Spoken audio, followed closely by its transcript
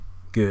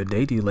Good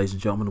day to you, ladies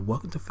and gentlemen, and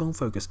welcome to Film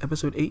Focus,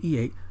 episode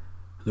 88,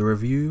 the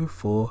review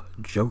for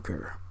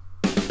Joker.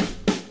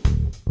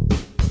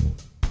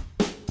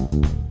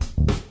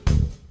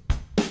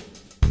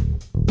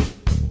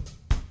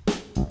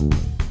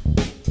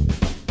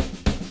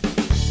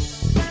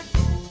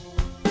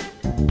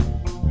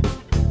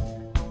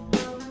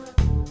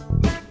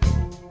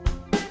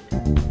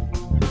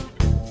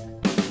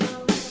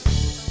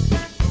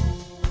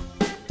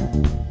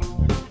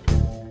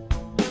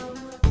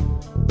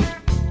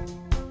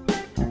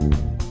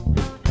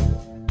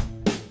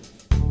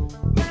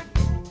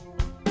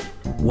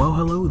 Well,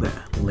 hello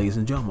there, ladies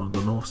and gentlemen of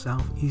the North,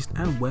 South, East,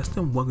 and West,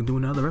 and welcome to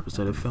another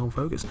episode of Film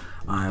Focus.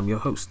 I am your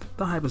host,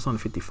 the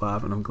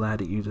Hypersonic55, and I'm glad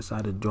that you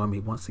decided to join me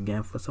once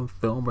again for some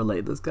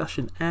film-related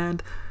discussion.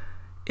 And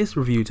it's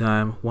review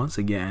time once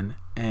again,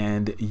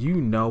 and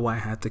you know I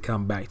had to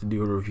come back to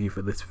do a review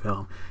for this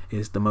film.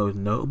 It's the most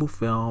notable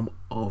film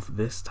of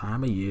this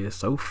time of year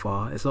so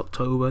far. It's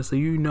October, so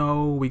you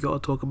know we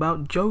got to talk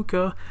about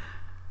Joker.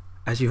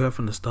 As you heard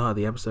from the start of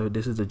the episode,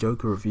 this is the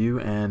Joker review,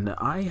 and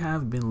I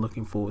have been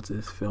looking forward to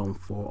this film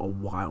for a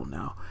while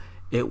now.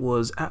 It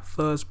was at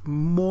first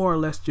more or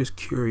less just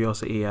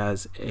curiosity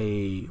as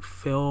a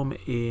film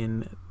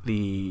in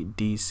the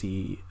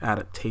DC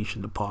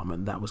adaptation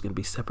department that was going to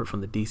be separate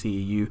from the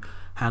DCEU,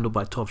 handled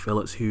by Todd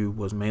Phillips, who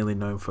was mainly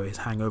known for his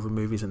Hangover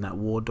movies and that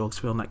War Dogs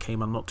film that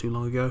came out not too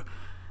long ago.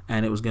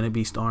 And it was going to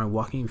be starring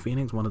Joaquin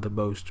Phoenix, one of the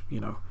most,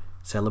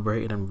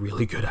 celebrated and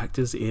really good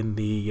actors in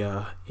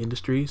the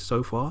industry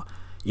so far.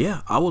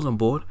 Yeah, I was on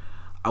board.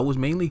 I was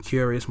mainly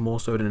curious more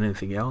so than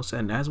anything else,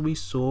 and as we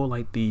saw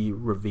the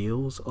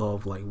reveals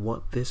of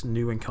what this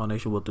new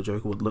incarnation with the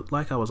Joker would look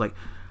like, I was like,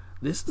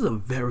 this is a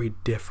very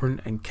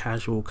different and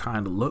casual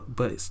kind of look,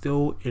 but it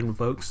still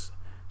invokes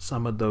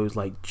some of those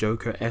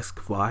Joker-esque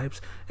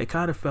vibes. It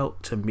kind of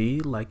felt to me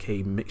like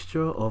a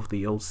mixture of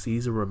the old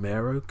Cesar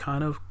Romero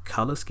kind of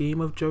color scheme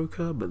of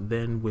Joker, but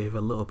then with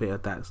a little bit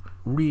of that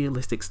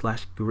realistic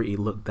 / gritty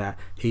look that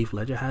Heath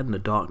Ledger had in The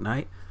Dark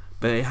Knight,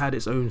 but it had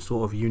its own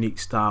sort of unique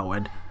style.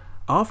 And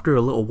after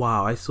a little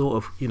while, I sort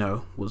of,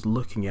 was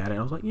looking at it, and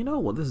I was like, you know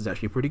what, this is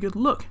actually a pretty good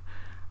look.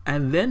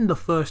 And then the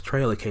first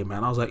trailer came out,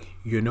 and I was like,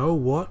 you know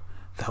what,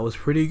 that was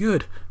pretty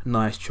good.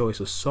 Nice choice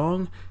of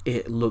song.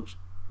 It looked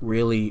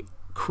really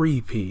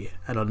creepy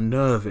and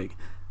unnerving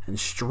and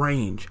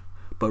strange,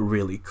 but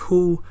really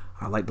cool.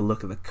 I like the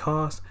look of the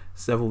cast.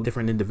 Several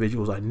different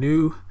individuals I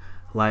knew,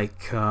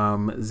 like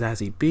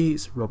Zazie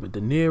Beetz, Robert De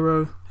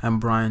Niro,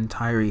 and Brian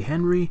Tyree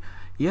Henry.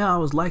 Yeah, I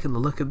was liking the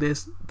look of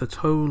this. The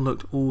tone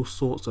looked all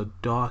sorts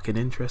of dark and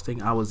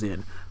interesting. I was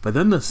in. But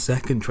then the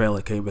second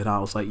trailer came in. I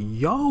was like,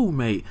 yo,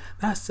 mate,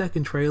 that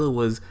second trailer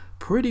was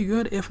pretty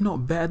good, if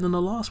not better than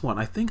the last one.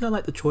 I think I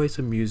liked the choice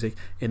of music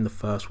in the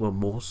first one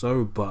more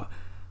so, but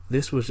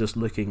this was just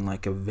looking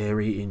like a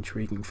very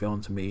intriguing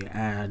film to me,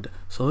 and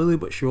slowly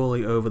but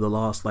surely over the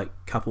last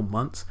couple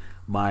months,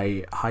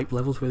 my hype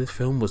levels for this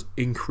film was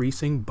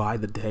increasing by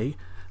the day.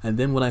 And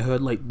then when I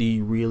heard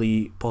the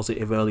really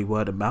positive early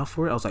word of mouth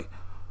for it, I was like,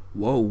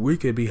 whoa, we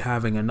could be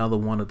having another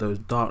one of those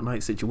Dark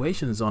Knight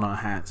situations on our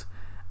hands.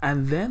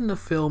 And then the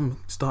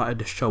film started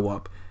to show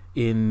up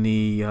in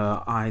the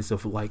eyes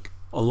of a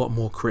lot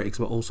more critics,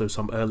 but also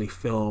some early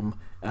film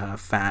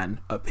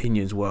fan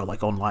opinions were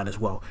online as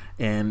well.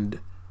 And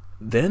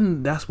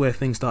then that's where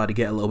things started to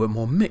get a little bit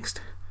more mixed.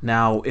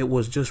 Now, it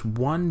was just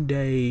one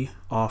day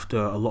after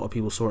a lot of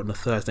people saw it in the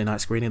Thursday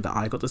night screening that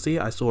I got to see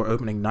it. I saw it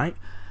opening night,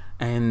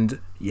 and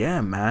yeah,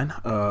 man,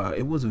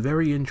 it was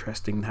very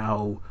interesting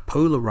how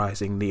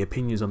polarizing the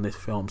opinions on this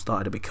film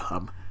started to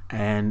become.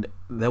 And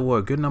there were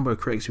a good number of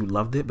critics who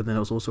loved it, but then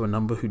there was also a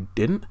number who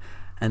didn't.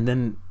 And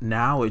then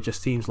now it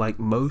just seems like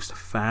most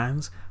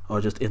fans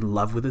are just in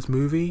love with this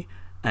movie,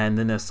 and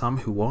then there's some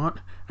who aren't,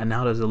 and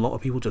now there's a lot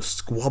of people just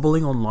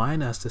squabbling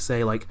online as to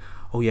say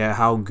oh yeah,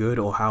 how good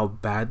or how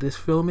bad this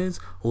film is,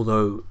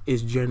 although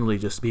it's generally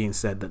just being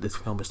said that this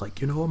film is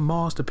a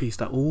masterpiece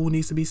that all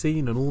needs to be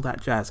seen and all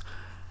that jazz.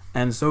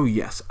 And so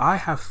yes, I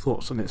have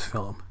thoughts on this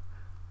film,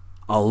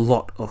 a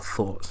lot of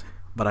thoughts,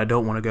 but I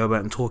don't want to go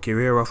back and talk your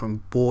ear off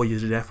and bore you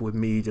to death with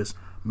me just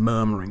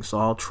murmuring, so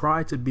I'll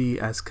try to be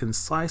as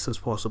concise as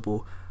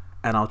possible,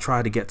 and I'll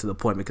try to get to the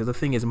point, because the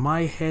thing is,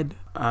 my head,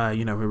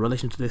 in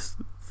relation to this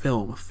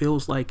film,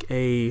 feels like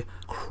a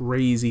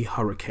crazy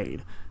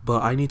hurricane.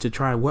 But I need to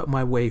try and work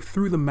my way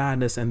through the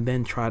madness and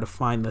then try to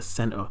find the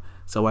center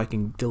so I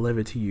can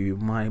deliver to you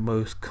my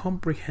most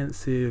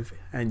comprehensive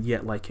and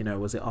yet,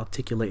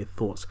 articulated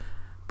thoughts,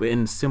 but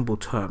in simple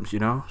terms,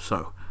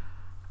 So,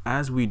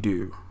 as we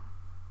do,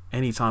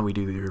 anytime we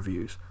do the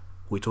reviews,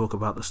 we talk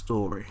about the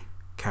story,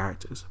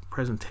 characters,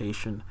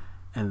 presentation,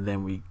 and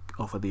then we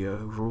offer the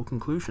overall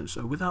conclusion.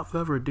 So without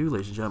further ado,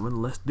 ladies and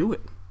gentlemen, let's do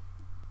it.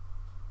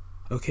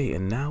 Okay,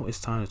 and now it's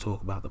time to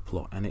talk about the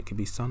plot, and it can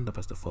be summed up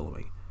as the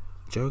following.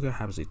 Joker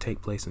happens to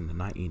take place in the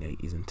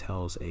 1980s and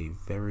tells a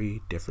very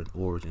different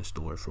origin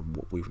story from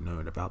what we've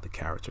known about the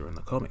character in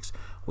the comics.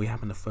 We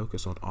happen to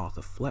focus on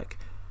Arthur Fleck,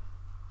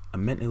 a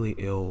mentally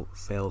ill,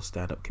 failed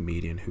stand-up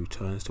comedian who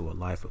turns to a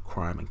life of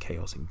crime and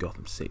chaos in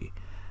Gotham City.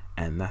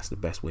 and that's the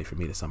best way for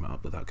me to sum it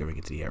up without going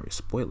into the area of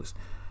spoilers.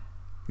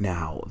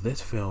 Now,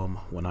 this film,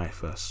 when I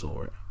first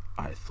saw it,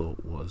 I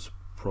thought was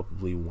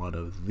probably one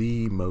of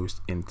the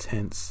most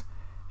intense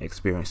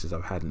experiences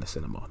I've had in the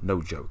cinema.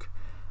 No joke.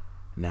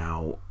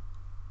 Now,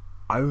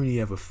 I only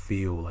ever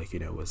feel like,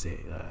 was it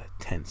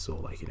tense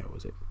or like,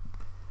 was it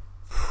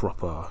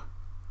proper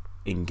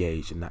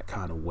engaged in that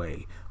kind of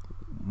way,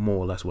 more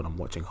or less when I'm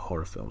watching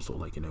horror films or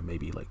like,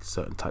 maybe like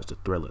certain types of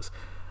thrillers.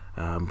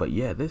 But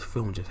yeah, this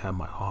film just had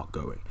my heart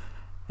going,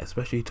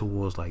 especially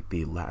towards like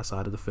the latter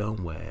side of the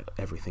film where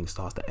everything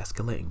starts to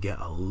escalate and get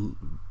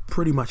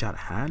pretty much out of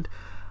hand.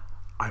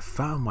 I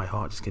found my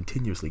heart just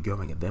continuously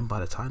going, and then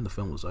by the time the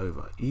film was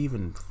over,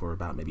 even for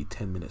about maybe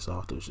 10 minutes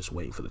after I was just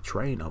waiting for the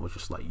train, I was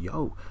just like,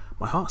 yo,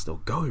 my heart's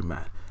still going,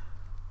 man.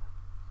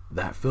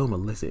 That film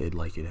elicited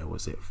like,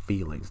 was it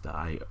feelings that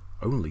I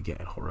only get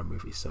in horror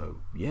movies. So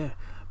yeah,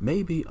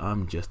 maybe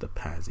I'm just a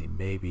pansy,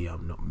 maybe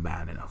I'm not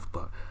man enough,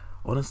 but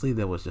honestly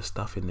there was just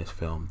stuff in this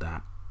film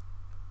that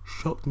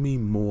shocked me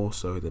more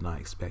so than I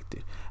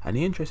expected. And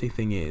the interesting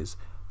thing is,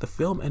 the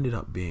film ended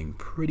up being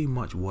pretty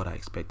much what I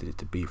expected it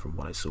to be from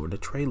what I saw in the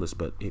trailers,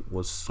 but it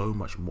was so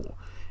much more.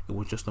 It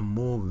was just a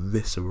more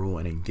visceral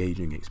and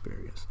engaging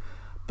experience.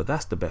 But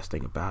that's the best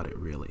thing about it,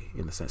 really,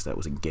 in the sense that it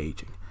was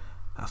engaging.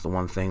 That's the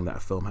one thing that a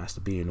film has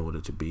to be in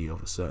order to be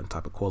of a certain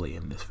type of quality,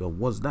 and this film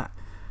was that.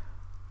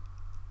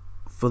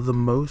 For the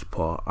most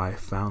part, I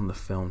found the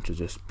film to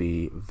just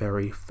be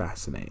very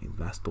fascinating.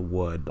 That's the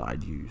word that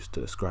I'd use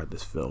to describe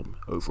this film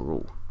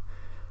overall.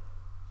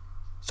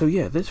 So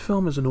yeah, this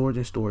film is an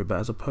origin story, but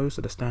as opposed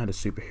to the standard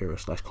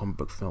superhero / comic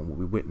book film where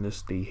we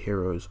witness the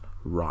hero's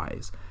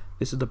rise,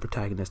 this is the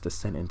protagonist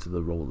descent into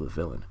the role of the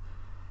villain.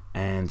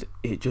 And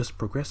it just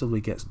progressively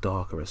gets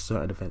darker as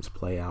certain events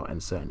play out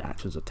and certain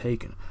actions are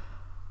taken.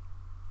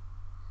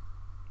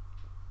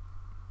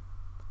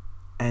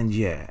 And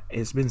yeah,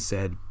 it's been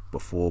said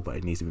before, but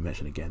it needs to be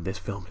mentioned again. This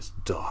film is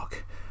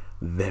dark,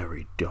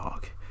 very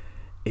dark.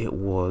 It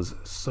was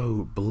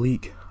so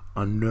bleak,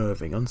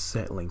 unnerving,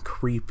 unsettling,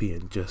 creepy,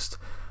 and just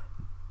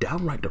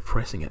downright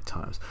depressing at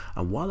times.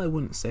 And while I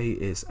wouldn't say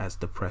it's as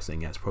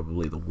depressing as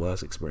probably the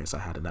worst experience I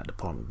had in that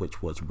department,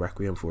 which was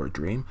Requiem for a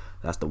Dream,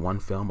 that's the one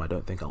film I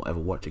don't think I'll ever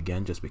watch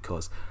again, just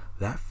because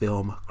that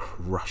film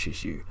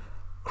crushes you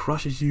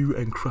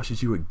and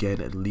crushes you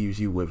again and leaves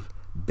you with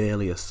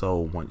barely a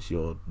soul once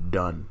you're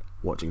done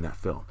watching that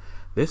film.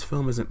 This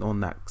film isn't on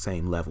that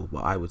same level,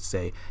 but I would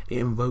say it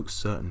invokes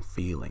certain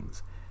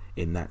feelings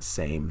in that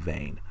same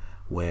vein,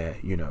 where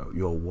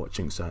you're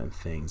watching certain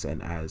things,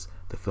 and as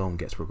the film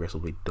gets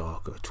progressively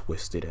darker,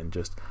 twisted, and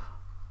just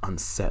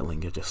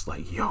unsettling, you're just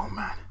like, yo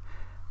man,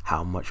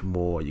 how much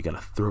more are you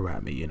gonna throw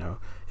at me?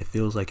 It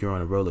feels like you're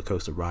on a roller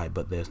coaster ride,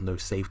 but there's no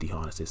safety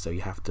harnesses, so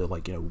you have to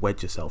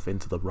wedge yourself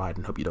into the ride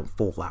and hope you don't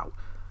fall out.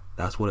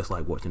 That's what it's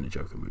like watching the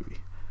Joker movie.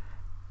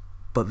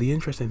 But the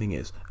interesting thing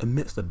is,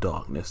 amidst the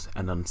darkness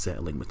and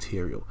unsettling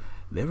material,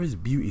 there is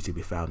beauty to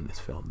be found in this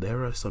film.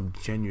 There are some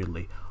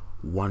genuinely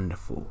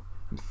wonderful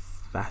and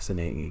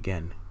fascinating,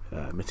 again,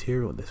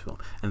 material in this film,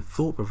 and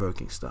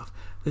thought-provoking stuff.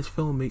 This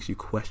film makes you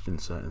question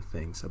certain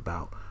things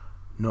about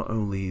not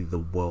only the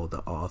world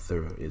that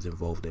Arthur is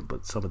involved in,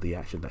 but some of the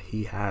action that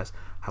he has,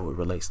 how it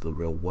relates to the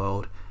real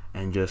world,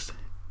 and just,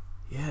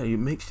 yeah, it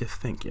makes you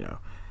think, and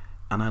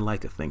I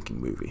like a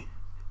thinking movie.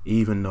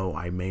 Even though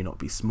I may not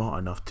be smart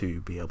enough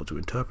to be able to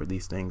interpret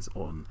these things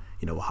on,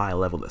 a higher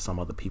level that some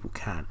other people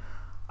can,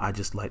 I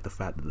just like the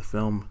fact that the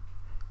film,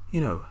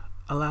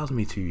 allows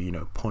me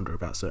to, ponder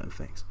about certain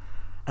things.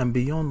 And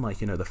beyond,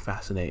 the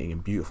fascinating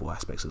and beautiful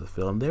aspects of the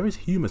film, there is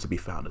humor to be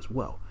found as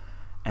well.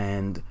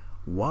 And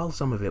while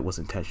some of it was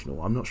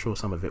intentional, I'm not sure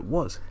some of it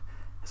was.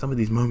 Some of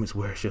these moments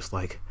where it's just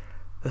like,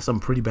 there's some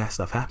pretty bad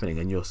stuff happening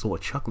and you're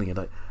sort of chuckling and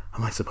like,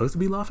 am I supposed to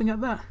be laughing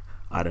at that?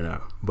 I don't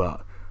know,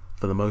 but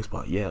for the most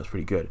part, yeah, it's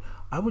pretty good.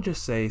 I would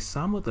just say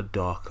some of the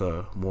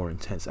darker, more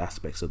intense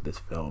aspects of this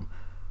film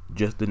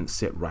just didn't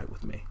sit right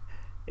with me.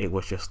 It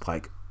was just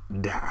like,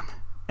 damn.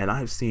 And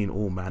I've seen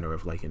all manner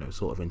of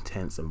sort of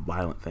intense and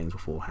violent things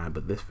beforehand,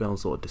 but this film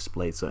sort of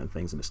displayed certain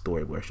things in the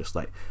story where it's just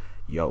like,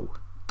 yo,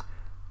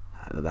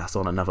 that's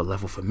on another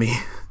level for me.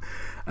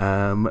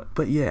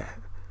 But yeah,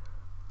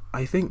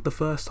 I think the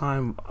first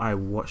time I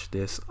watched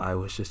this, I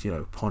was just,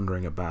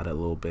 pondering about it a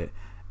little bit.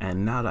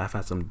 And now that I've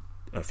had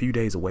a few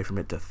days away from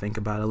it to think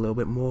about it a little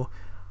bit more,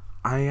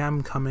 I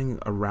am coming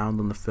around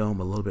on the film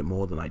a little bit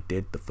more than I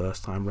did the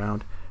first time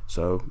round.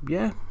 So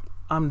yeah,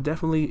 I can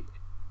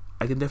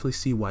definitely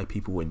see why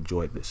people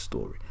enjoyed this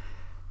story.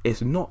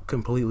 It's not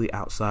completely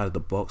outside of the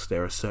box.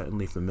 There are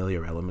certainly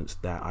familiar elements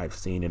that I've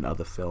seen in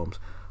other films,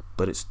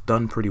 but it's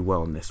done pretty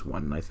well in this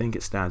one. And I think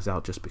it stands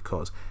out just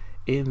because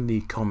in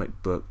the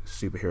comic book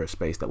superhero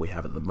space that we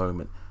have at the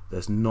moment,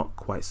 there's not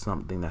quite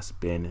something that's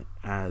been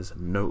as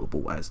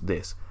notable as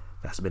this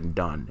that's been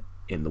done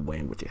in the way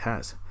in which it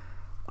has.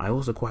 I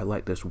also quite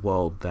like this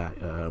world that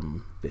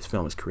this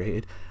film has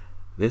created.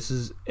 This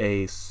is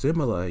a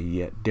similar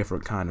yet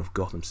different kind of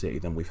Gotham City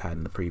than we've had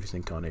in the previous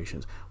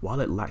incarnations. While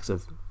it lacks a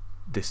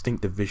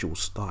distinctive visual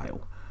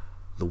style,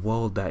 the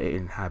world that it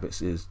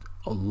inhabits is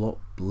a lot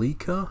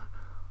bleaker,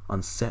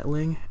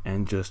 unsettling,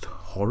 and just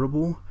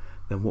horrible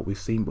than what we've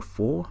seen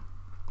before.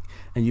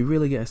 And you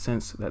really get a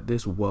sense that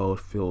this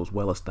world feels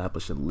well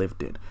established and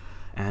lived in,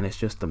 and it's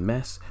just a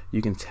mess.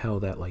 You can tell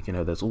that, like, you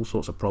know, there's all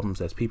sorts of problems.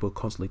 There's people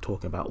constantly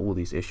talking about all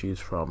these issues,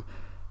 from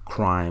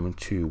crime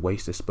to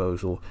waste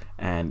disposal,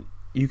 and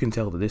you can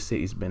tell that this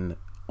city's been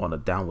on a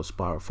downward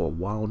spiral for a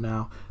while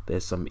now.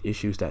 There's some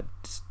issues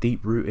that's deep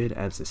rooted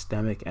and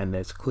systemic, and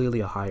there's clearly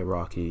a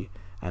hierarchy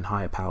and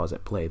higher powers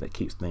at play that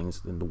keeps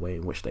things in the way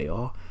in which they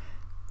are.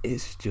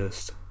 It's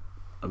just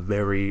a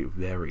very,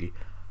 very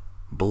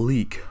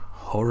bleak,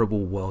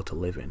 horrible world to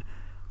live in.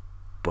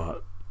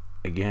 But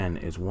again,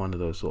 it's one of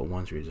those sort of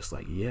ones where you're just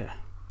like, yeah,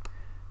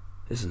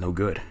 this is no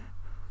good.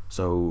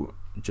 So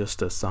just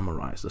to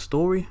summarize, the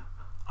story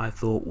I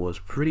thought was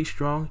pretty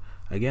strong.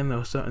 Again, there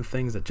were certain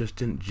things that just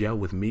didn't gel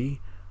with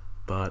me,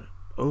 but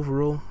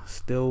overall,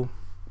 still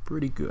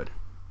pretty good.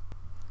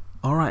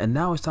 Alright, and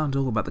now it's time to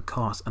talk about the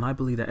cast, and I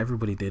believe that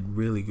everybody did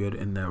really good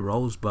in their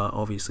roles, but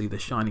obviously the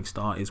shining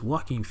star is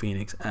Joaquin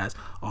Phoenix as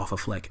Arthur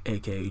Fleck,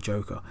 aka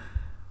Joker.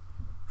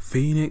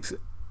 Phoenix,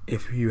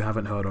 if you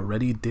haven't heard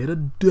already, did a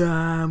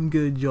damn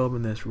good job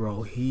in this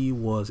role. He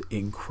was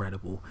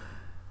incredible.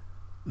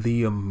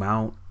 The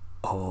amount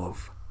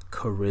of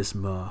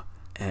charisma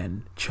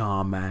and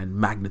charm and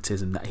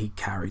magnetism that he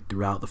carried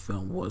throughout the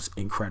film was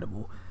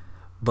incredible.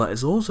 But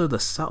it's also the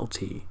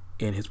subtlety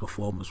in his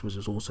performance, which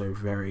is also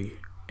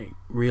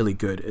really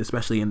good,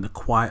 especially in the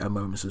quieter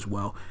moments as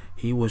well.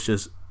 He was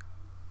just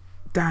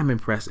damn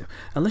impressive.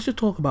 And let's just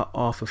talk about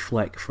Arthur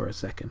Fleck for a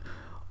second.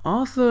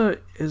 Arthur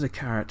is a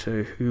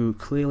character who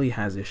clearly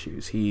has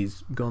issues.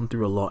 He's gone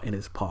through a lot in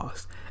his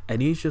past,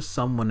 and he's just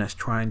someone that's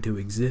trying to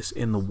exist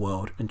in the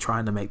world and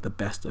trying to make the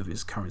best of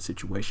his current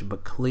situation.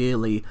 But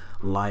clearly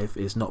life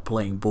is not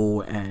playing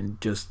ball and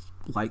just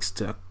likes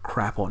to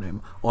crap on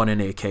him on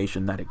any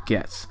occasion that it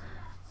gets.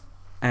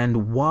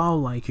 And while,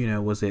 like, you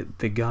know,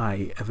 the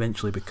guy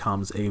eventually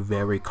becomes a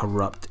very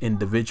corrupt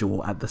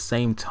individual, at the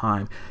same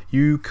time,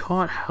 you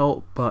can't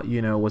help but,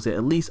 you know,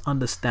 at least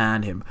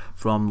understand him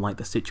from, like,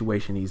 the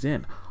situation he's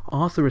in.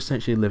 Arthur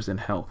essentially lives in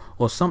hell,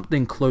 or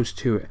something close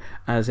to it,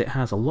 as it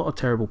has a lot of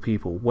terrible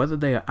people, whether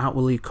they are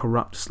outwardly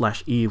corrupt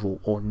 / evil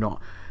or not.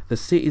 The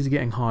city is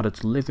getting harder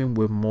to live in,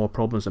 with more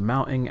problems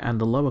mounting, and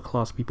the lower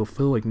class people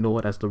feel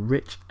ignored as the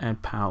rich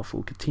and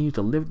powerful continue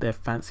to live their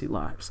fancy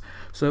lives.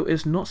 So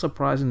it's not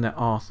surprising that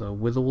Arthur,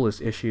 with all his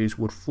issues,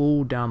 would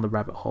fall down the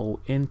rabbit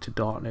hole into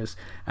darkness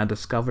and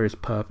discover his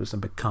purpose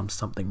and become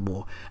something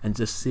more. And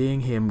just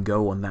seeing him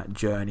go on that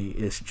journey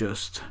is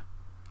just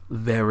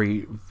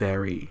very,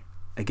 very,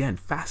 again,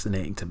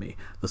 fascinating to me.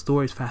 The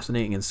story is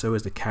fascinating, and so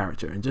is the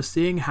character, and just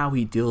seeing how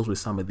he deals with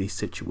some of these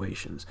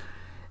situations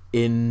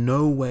in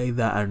no way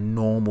that a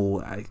normal,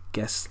 I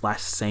guess, /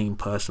 sane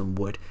person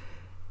would.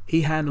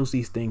 He handles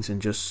these things in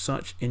just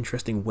such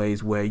interesting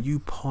ways where you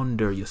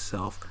ponder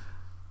yourself.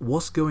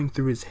 What's going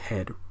through his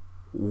head?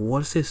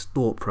 What's his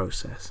thought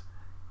process?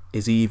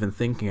 Is he even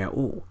thinking at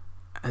all?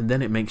 And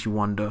then it makes you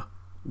wonder,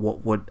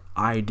 what would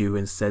I do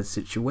in said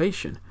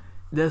situation?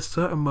 There's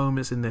certain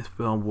moments in this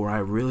film where I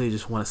really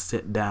just want to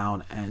sit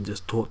down and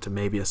just talk to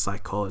maybe a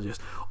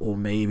psychologist or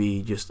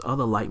maybe just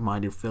other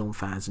like-minded film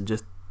fans and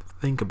just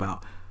think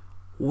about,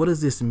 what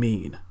does this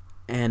mean?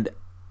 And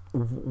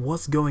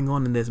what's going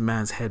on in this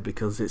man's head?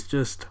 Because it's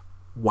just,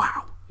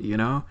 wow, you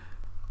know?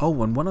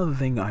 Oh, and one other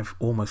thing I've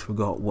almost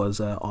forgot was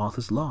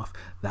Arthur's laugh.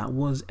 That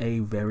was a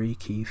very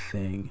key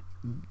thing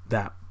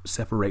that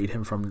separated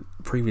him from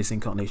previous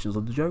incarnations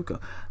of the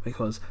Joker,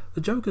 because the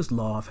Joker's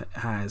laugh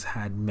has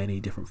had many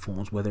different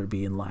forms, whether it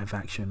be in live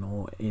action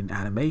or in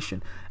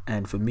animation.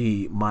 And for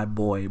me, my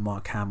boy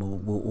Mark Hamill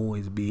will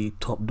always be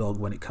top dog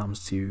when it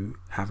comes to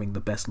having the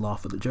best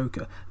laugh of the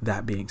Joker.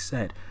 That being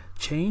said,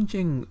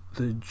 changing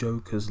the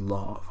Joker's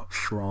laugh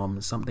from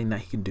something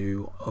that he can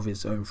do of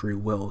his own free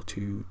will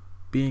to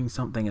being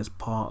something as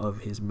part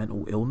of his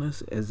mental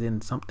illness, as in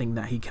something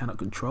that he cannot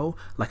control,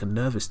 like a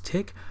nervous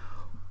tic,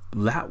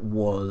 that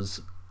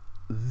was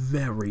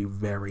very,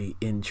 very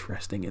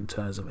interesting in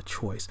terms of a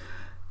choice.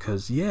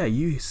 Because yeah,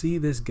 you see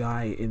this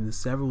guy in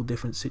several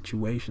different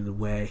situations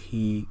where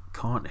he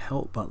can't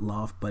help but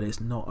laugh, but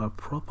it's not a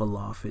proper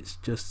laugh. It's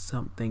just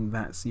something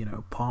that's, you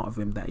know, part of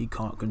him that he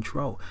can't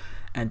control.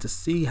 And to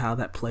see how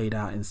that played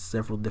out in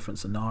several different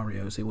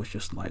scenarios, it was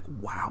just like,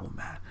 wow,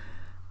 man.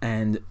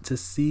 And to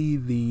see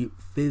the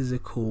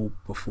physical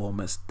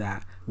performance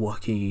that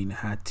Joaquin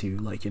had to,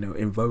 like, you know,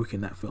 invoke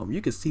in that film,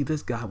 you could see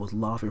this guy was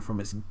laughing from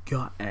his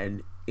gut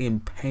and in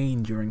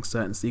pain during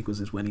certain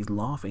sequences when he's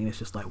laughing. It's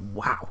just like,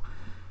 wow.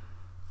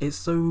 It's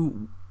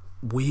so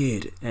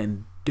weird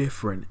and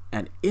different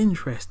and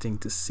interesting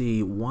to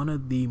see one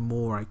of the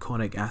more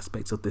iconic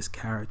aspects of this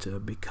character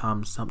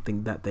become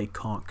something that they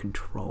can't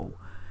control.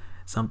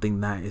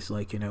 Something that is,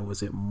 like, you know,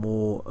 was it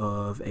more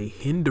of a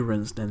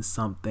hindrance than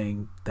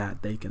something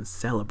that they can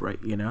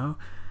celebrate, you know?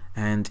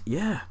 And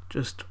yeah,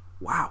 just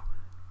wow.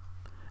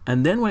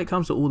 And then when it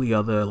comes to all the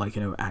other, like,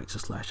 you know,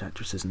 actors /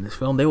 actresses in this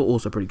film, they were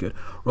also pretty good.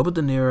 Robert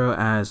De Niro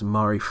as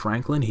Murray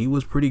Franklin, he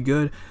was pretty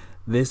good.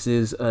 This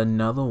is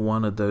another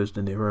one of those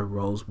De Niro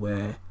roles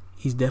where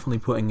he's definitely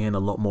putting in a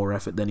lot more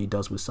effort than he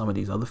does with some of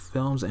these other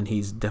films, and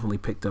he's definitely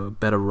picked a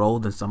better role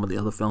than some of the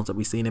other films that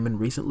we've seen him in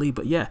recently.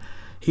 But yeah,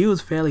 he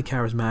was fairly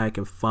charismatic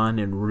and fun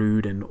and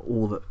rude and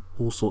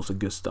all sorts of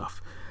good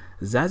stuff.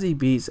 Zazie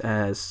Beetz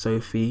as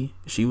Sophie,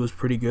 she was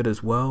pretty good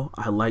as well.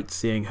 I liked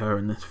seeing her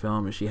in this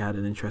film, and she had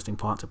an interesting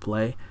part to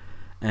play.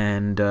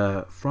 And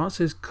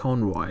Frances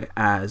Conroy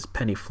as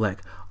Penny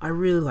Fleck, I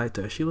really liked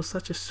her. She was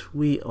such a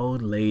sweet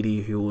old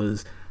lady who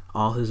was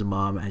Arthur's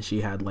mom, and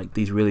she had like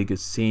these really good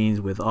scenes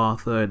with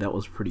Arthur that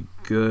was pretty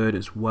good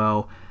as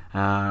well.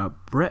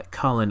 Brett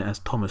Cullen as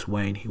Thomas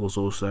Wayne, he was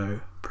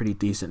also pretty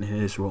decent in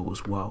his role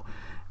as well.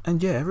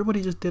 And yeah,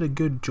 everybody just did a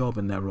good job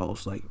in their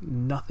roles, like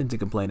nothing to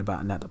complain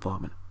about in that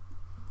department.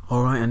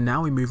 Alright, and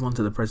now we move on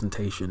to the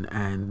presentation,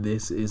 and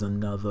this is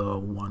another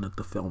one of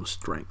the film's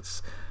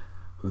strengths.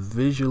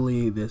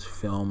 Visually, this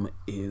film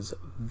is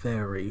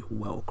very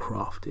well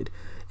crafted.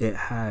 It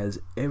has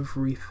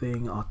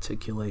everything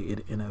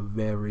articulated in a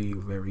very,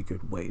 very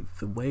good way.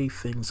 The way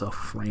things are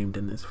framed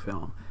in this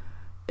film,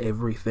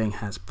 everything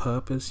has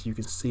purpose. You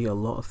can see a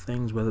lot of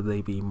things, whether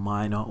they be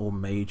minor or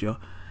major.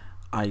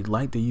 I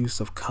like the use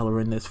of color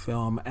in this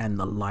film and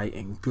the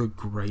lighting, good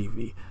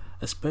gravy.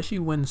 Especially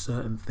when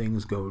certain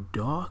things go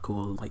dark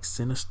or like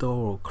sinister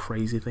or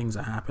crazy things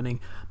are happening,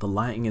 the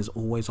lighting is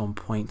always on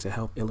point to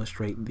help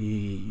illustrate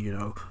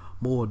the,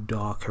 more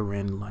darker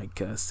and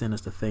like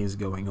sinister things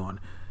going on.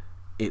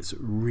 It's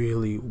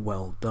really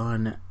well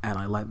done, and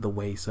I like the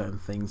way certain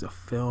things are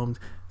filmed,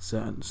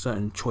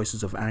 certain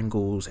choices of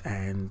angles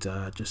and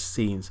just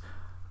scenes.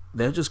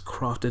 They're just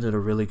crafted in a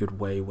really good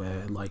way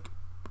where like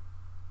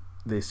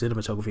the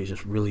cinematography is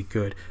just really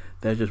good.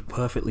 They're just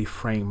perfectly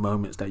framed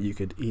moments that you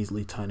could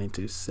easily turn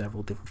into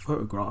several different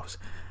photographs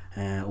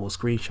or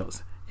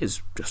screenshots.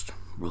 It's just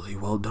really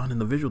well done in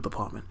the visual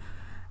department.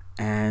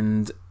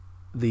 And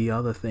the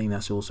other thing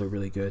that's also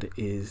really good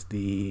is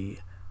the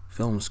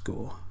film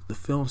score. The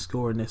film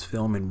score in this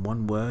film, in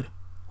one word,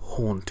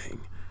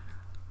 haunting.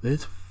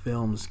 This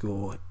film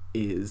score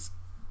is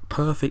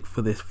perfect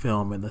for this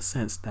film in the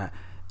sense that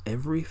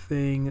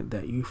everything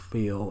that you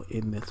feel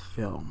in this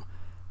film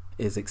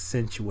is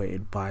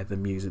accentuated by the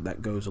music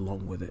that goes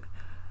along with it.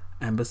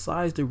 And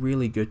besides the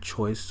really good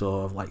choice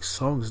of like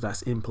songs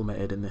that's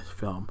implemented in this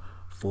film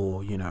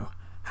for,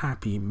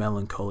 happy,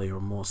 melancholy, or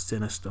more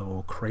sinister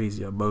or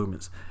crazier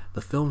moments,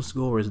 the film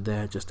score is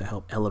there just to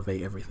help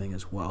elevate everything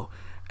as well.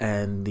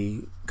 And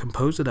the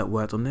composer that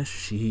worked on this,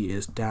 she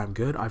is damn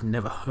good. I've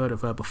never heard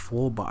of her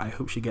before, but I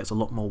hope she gets a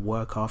lot more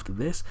work after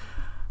this.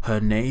 Her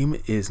name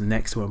is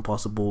next to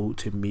impossible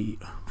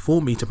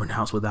for me to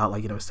pronounce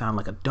without sound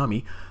like a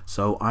dummy,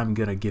 so I'm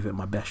gonna give it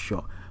my best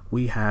shot.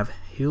 We have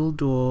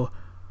Hildur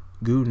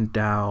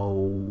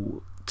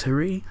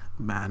Guðnadóttir.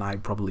 Man, I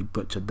probably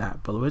butchered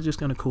that, but we're just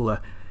gonna call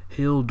her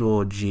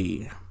Hildur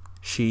G.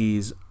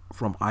 She's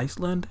from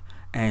Iceland,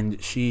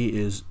 and she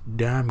is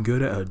damn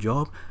good at her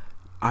job.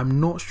 I'm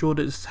not sure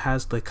this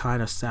has the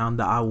kind of sound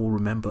that I will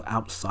remember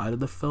outside of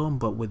the film,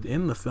 but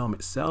within the film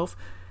itself,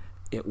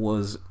 it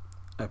was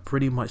a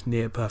pretty much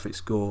near perfect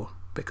score,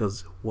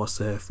 because what's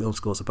a film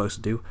score supposed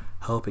to do?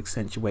 Help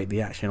accentuate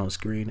the action on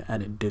screen,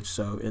 and it did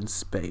so in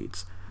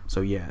spades.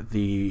 So yeah,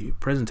 the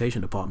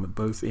presentation department,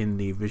 both in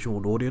the visual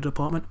and audio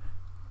department,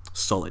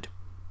 solid.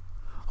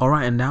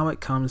 Alright, and now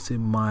it comes to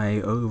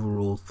my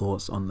overall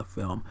thoughts on the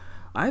film.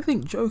 I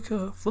think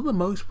Joker, for the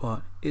most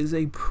part, is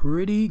a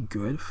pretty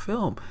good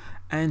film.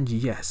 And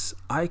yes,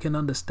 I can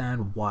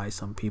understand why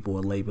some people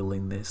are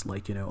labeling this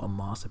like, a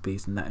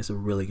masterpiece, and that is a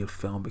really good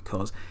film,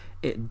 because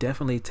it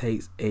definitely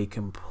takes a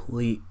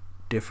complete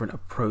different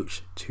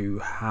approach to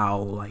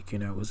how,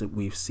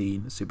 we've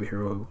seen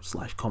superhero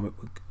 / comic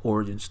book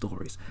origin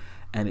stories.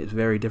 And it's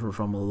very different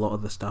from a lot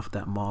of the stuff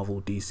that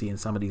Marvel, DC, and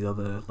some of these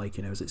other,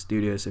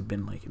 studios have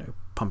been,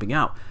 pumping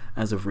out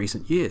as of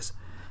recent years.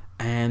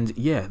 And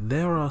yeah,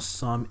 there are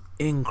some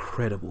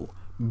incredible,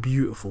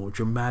 beautiful,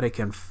 dramatic,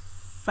 and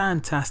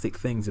fantastic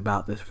things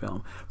about this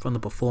film, from the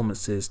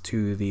performances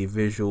to the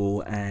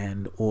visual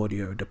and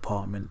audio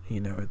department,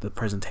 the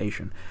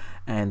presentation.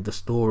 And the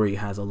story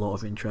has a lot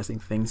of interesting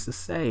things to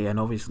say, and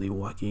obviously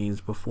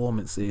Joaquin's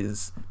performance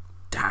is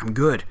damn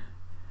good.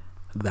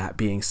 That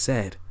being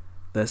said,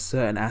 there's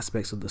certain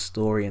aspects of the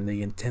story and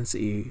the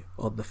intensity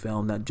of the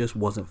film that just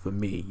wasn't for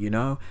me,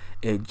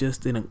 it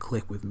just didn't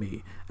click with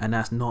me. And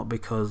that's not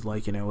because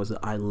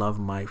I love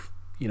my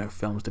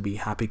films to be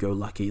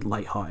happy-go-lucky,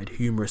 lighthearted,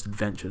 humorous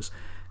adventures.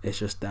 It's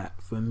just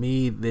that for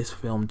me, this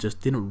film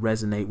just didn't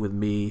resonate with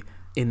me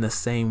in the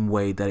same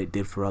way that it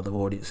did for other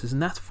audiences,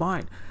 and that's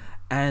fine.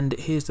 And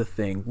here's the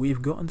thing,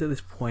 we've gotten to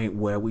this point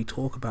where we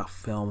talk about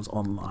films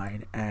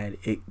online, and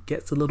it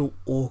gets a little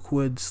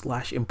awkward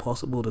 /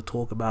 impossible to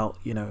talk about,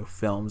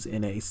 films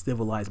in a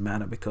civilized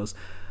manner, because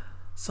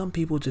some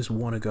people just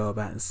want to go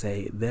about and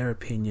say their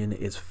opinion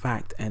is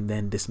fact and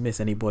then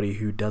dismiss anybody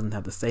who doesn't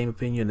have the same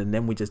opinion, and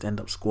then we just end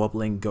up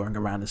squabbling, going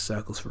around in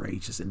circles for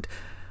ages, and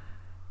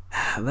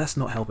that's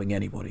not helping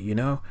anybody,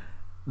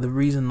 the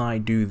reason I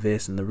do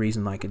this and the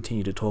reason I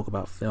continue to talk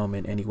about film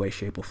in any way,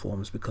 shape, or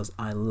form is because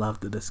I love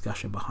the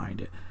discussion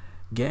behind it.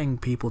 Getting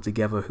people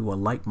together who are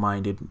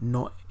like-minded,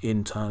 not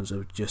in terms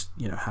of just,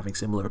 having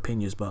similar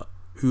opinions, but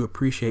who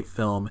appreciate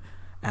film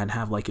and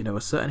have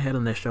a certain head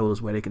on their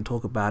shoulders where they can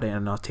talk about it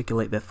and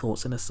articulate their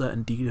thoughts in a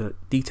certain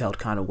detailed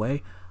kind of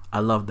way.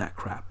 I love that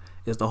crap.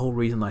 It's the whole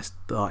reason I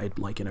started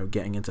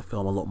getting into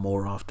film a lot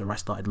more after I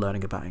started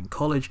learning about it in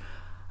college.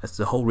 That's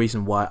the whole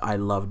reason why I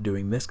love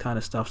doing this kind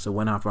of stuff. So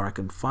whenever I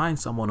can find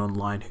someone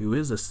online who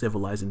is a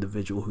civilized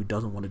individual who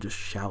doesn't want to just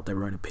shout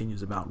their own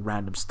opinions about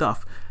random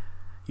stuff,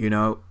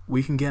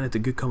 we can get into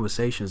good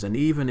conversations. And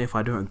even if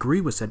I don't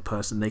agree with said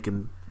person, they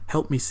can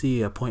help me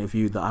see a point of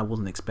view that I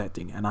wasn't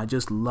expecting. And I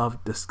just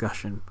love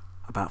discussion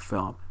about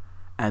film.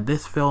 And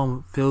this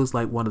film feels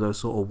like one of those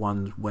sort of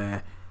ones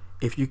where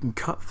if you can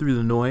cut through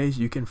the noise,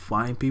 you can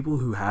find people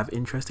who have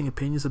interesting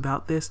opinions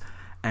about this.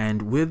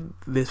 And with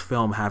this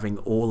film having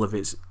all of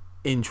its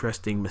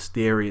interesting,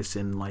 mysterious,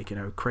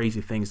 and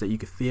crazy things that you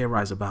could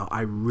theorize about,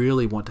 I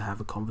really want to have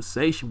a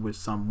conversation with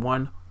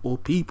someone or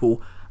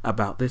people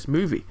about this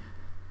movie.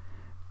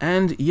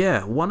 And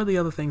yeah, one of the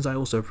other things I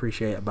also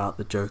appreciate about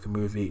the Joker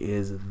movie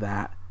is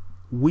that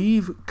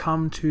we've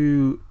come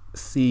to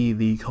see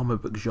the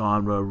comic book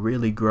genre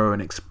really grow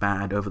and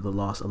expand over the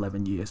last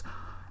 11 years.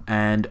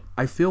 And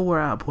I feel we're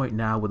at a point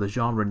now where the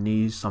genre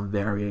needs some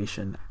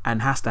variation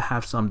and has to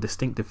have some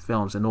distinctive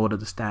films in order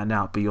to stand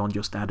out beyond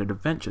your standard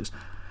adventures.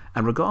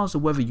 And regardless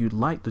of whether you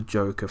like the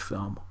Joker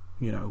film,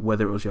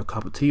 whether it was your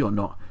cup of tea or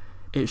not,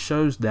 it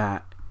shows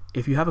that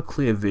if you have a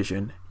clear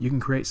vision, you can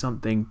create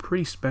something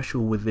pretty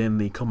special within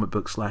the comic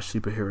book /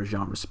 superhero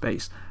genre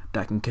space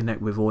that can connect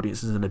with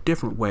audiences in a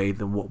different way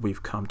than what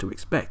we've come to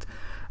expect.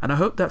 And I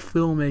hope that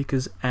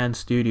filmmakers and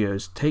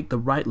studios take the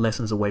right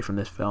lessons away from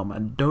this film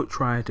and don't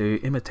try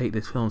to imitate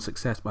this film's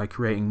success by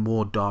creating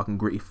more dark and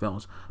gritty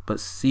films, but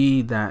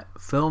see that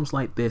films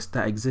like this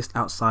that exist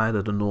outside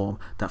of the norm,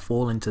 that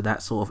fall into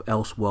that sort of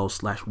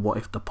Elseworld / what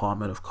if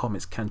department of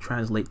comics, can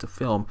translate to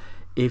film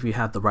if you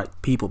have the right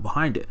people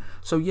behind it.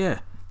 So yeah,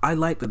 I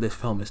like that this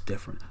film is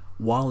different.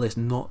 While it's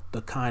not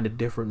the kind of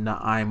different that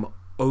I'm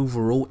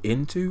overall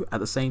into, at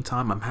the same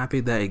time I'm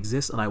happy that it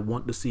exists, and I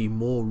want to see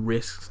more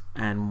risks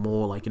and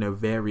more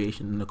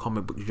variation in the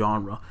comic book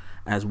genre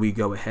as we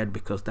go ahead,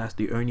 because that's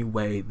the only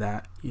way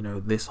that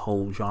this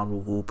whole genre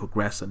will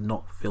progress and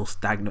not feel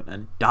stagnant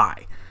and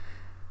die.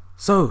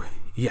 So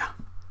yeah,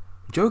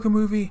 Joker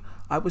movie,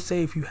 I would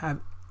say if you have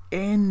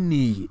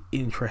any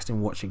interest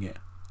in watching it,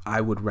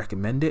 I would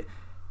recommend it.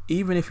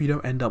 Even if you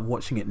don't end up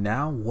watching it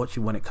now, watch it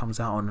when it comes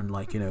out on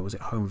was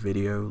it home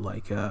video,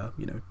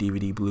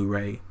 DVD,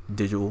 Blu-ray,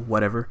 digital,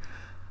 whatever.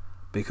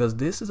 Because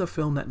this is a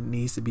film that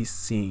needs to be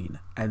seen.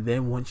 And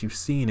then once you've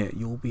seen it,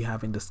 you'll be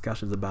having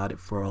discussions about it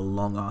for a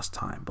long ass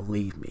time,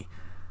 believe me.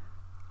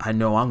 I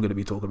know I'm going to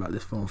be talking about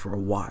this film for a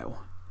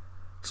while.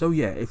 So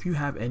yeah, if you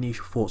have any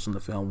thoughts on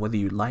the film, whether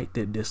you liked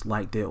it,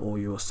 disliked it, or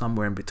you're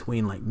somewhere in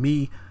between like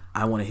me,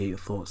 I want to hear your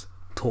thoughts.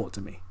 Talk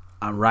to me.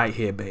 I'm right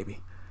here, baby.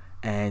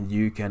 And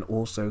you can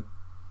also,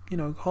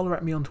 holler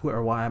at me on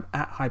Twitter while I'm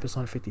at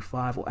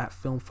Hypersonic55 or at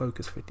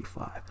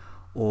FilmFocus55,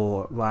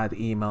 or via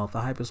the email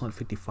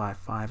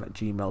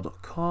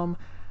thehypersonic555@gmail.com.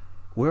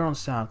 We're on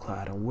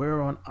SoundCloud and we're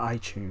on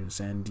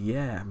iTunes. And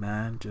yeah,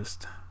 man,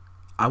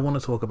 I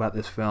want to talk about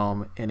this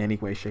film in any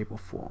way, shape, or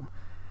form.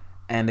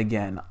 And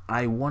again,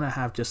 I want to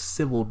have just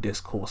civil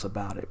discourse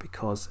about it,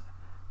 because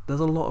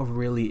there's a lot of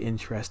really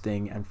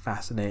interesting and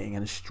fascinating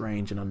and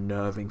strange and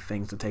unnerving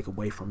things to take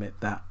away from it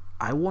that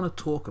I want to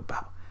talk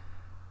about.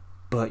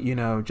 But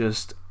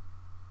here's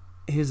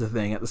the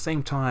thing, at the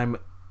same time,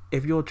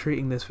 if you're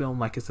treating this film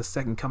like it's the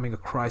second coming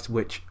of Christ,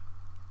 which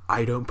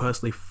I don't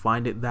personally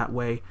find it that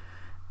way,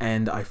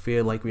 and I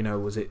feel like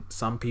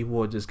some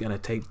people are just gonna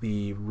take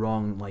the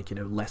wrong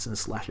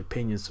lessons /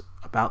 opinions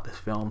about this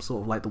film,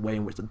 sort of like the way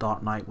in which The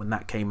Dark Knight, when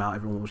that came out,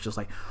 everyone was just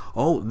like,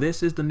 oh,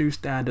 this is the new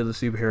standard of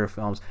superhero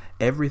films,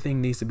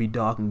 everything needs to be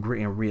dark and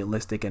gritty and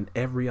realistic, and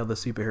every other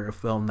superhero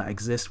film that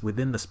exists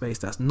within the space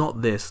that's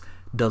not this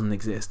doesn't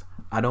exist.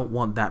 I don't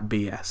want that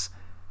BS.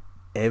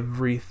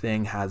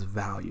 Everything has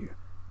value,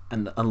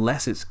 and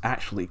unless it's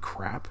actually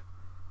crap,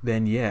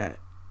 then yeah,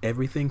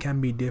 everything can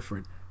be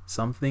different.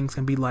 Some things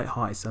can be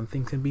lighthearted, some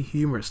things can be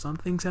humorous, some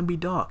things can be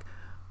dark.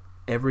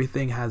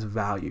 Everything has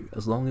value.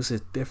 As long as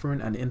it's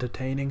different and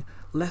entertaining,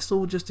 let's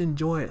all just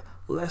enjoy it.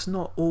 Let's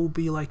not all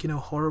be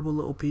horrible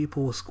little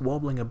people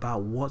squabbling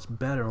about what's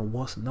better and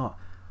what's not.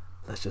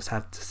 Let's just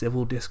have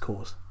civil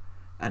discourse.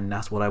 And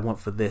that's what I want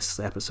for this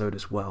episode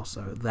as well.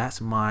 So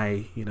that's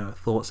my,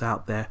 thoughts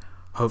out there.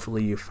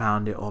 Hopefully you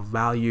found it of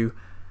value.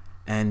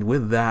 And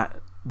with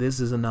that, this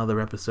is another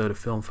episode of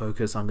Film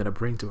Focus I'm going to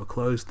bring to a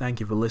close. Thank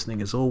you for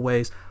listening as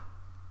always.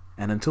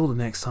 And until the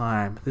next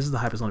time, this is the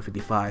Hypersonic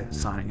 55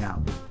 signing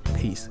out.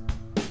 Peace.